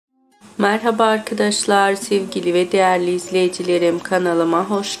Merhaba arkadaşlar, sevgili ve değerli izleyicilerim, kanalıma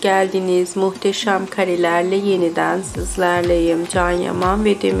hoş geldiniz. Muhteşem karelerle yeniden sizlerleyim. Can Yaman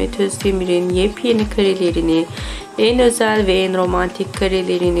ve Demet Özdemir'in yepyeni karelerini, en özel ve en romantik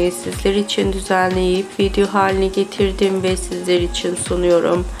karelerini sizler için düzenleyip video haline getirdim ve sizler için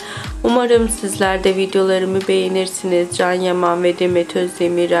sunuyorum. Umarım sizler de videolarımı beğenirsiniz. Can Yaman ve Demet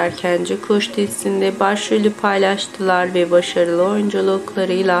Özdemir Erkenci Kuş dizisinde başrolü paylaştılar ve başarılı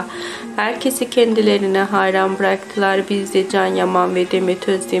oyunculuklarıyla herkesi kendilerine hayran bıraktılar. Biz de Can Yaman ve Demet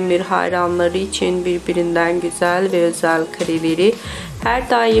Özdemir hayranları için birbirinden güzel ve özel kareleri her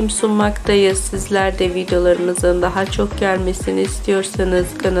daim sunmaktayız. Sizler de videolarımızın daha çok gelmesini istiyorsanız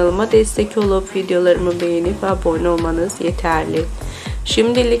kanalıma destek olup videolarımı beğenip abone olmanız yeterli.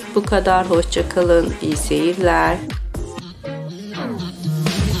 Şimdilik bu kadar. Hoşça kalın. İyi seyirler.